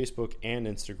me on Facebook and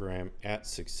Instagram at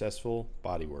Successful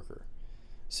Bodyworker.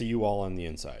 See you all on the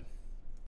inside.